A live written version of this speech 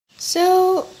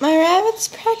So, my rabbit's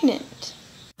pregnant.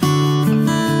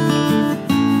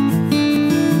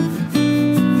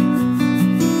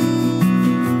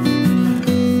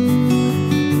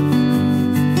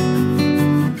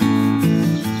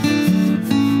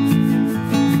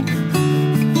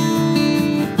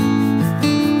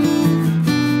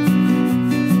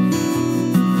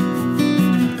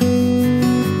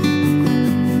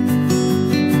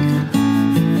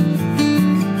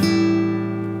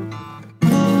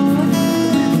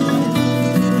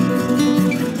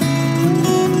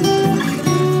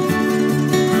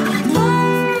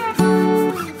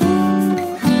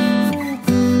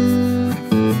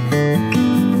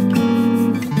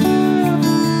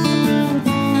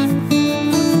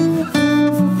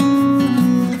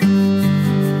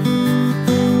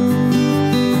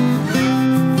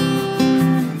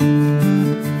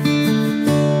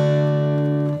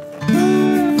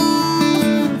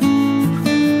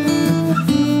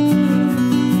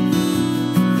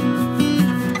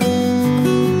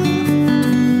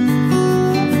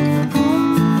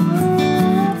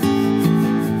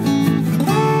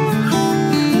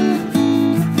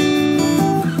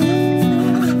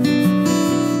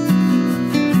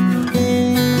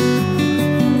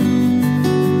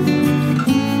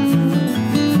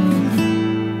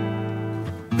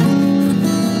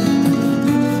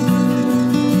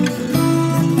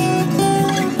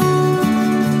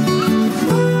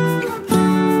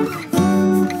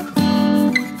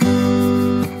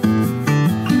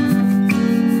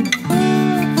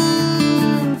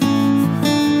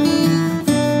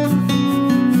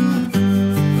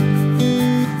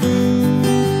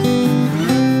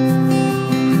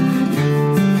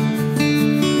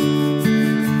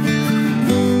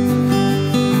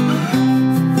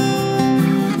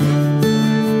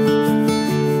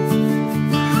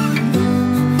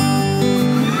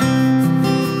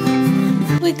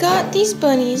 We got these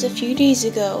bunnies a few days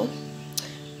ago.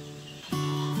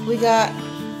 We got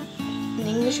an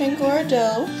English Angora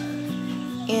doe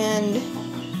and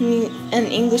an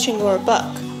English Angora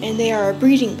buck, and they are a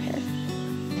breeding pair.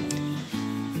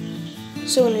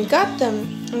 So when we got them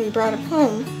and we brought them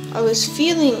home, I was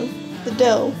feeling the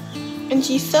doe, and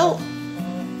she felt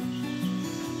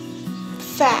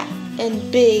fat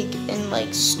and big and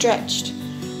like stretched,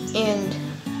 and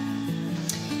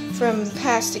from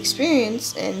past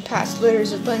experience and past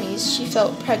litters of bunnies, she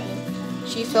felt pregnant.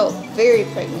 She felt very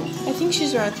pregnant. I think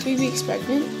she's around 3 weeks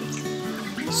pregnant,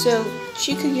 so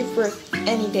she could give birth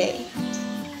any day.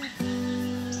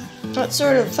 That's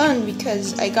sort of fun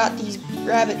because I got these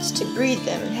rabbits to breed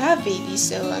them and have babies,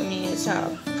 so I mean it's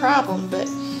not a problem, but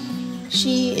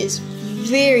she is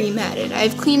very matted.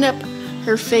 I've cleaned up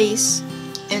her face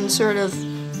and sort of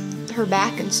her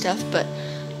back and stuff, but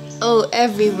oh,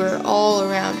 everywhere, all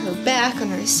around her back, on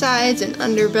her sides and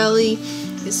underbelly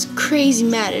is crazy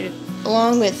matted,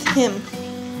 along with him.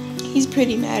 He's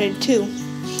pretty matted too.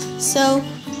 So,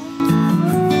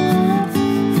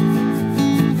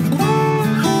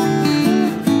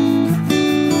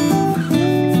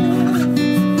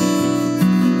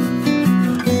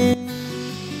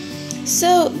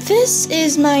 this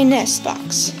is my nest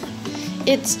box.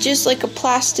 It's just like a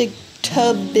plastic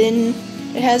tub bin.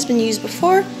 It has been used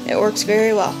before. It works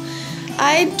very well.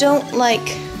 I don't like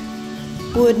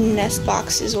wooden nest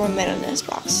boxes or metal nest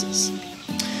boxes.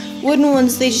 Wooden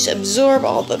ones, they just absorb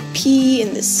all the pee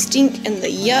and the stink and the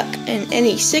yuck and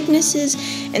any sicknesses,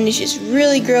 and it's just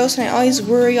really gross, and I always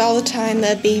worry all the time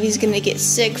that baby's gonna get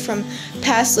sick from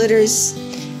past litters'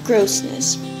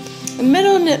 grossness. The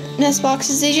metal nest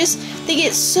boxes, they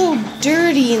get so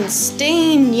dirty and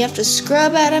stained, you have to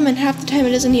scrub at them, and half the time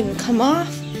it doesn't even come off.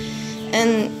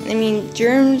 And, I mean,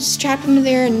 germs trapped into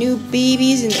there, and new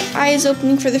babies, and their eyes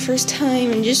opening for the first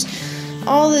time, and just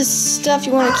all this stuff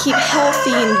you want to keep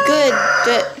healthy and good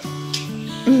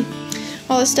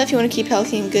all this stuff you want to keep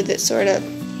healthy and good that's sort of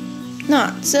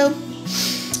not. So,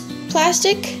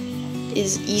 plastic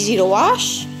is easy to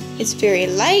wash, it's very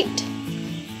light,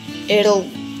 it'll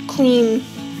clean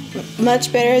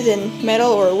much better than metal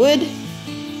or wood,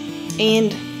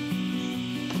 and I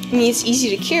mean, it's easy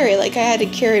to carry. Like, I had to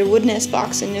carry a wood nest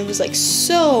box, and it was like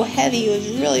so heavy, it was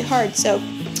really hard, so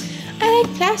I like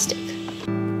plastic.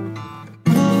 And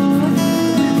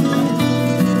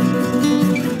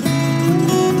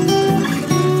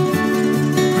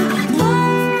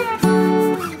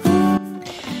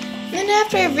then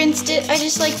after I've rinsed it, I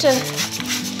just like to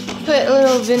put a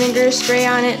little vinegar spray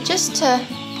on it, just to,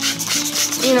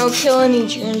 you know, kill any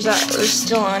germs that are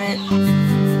still on it.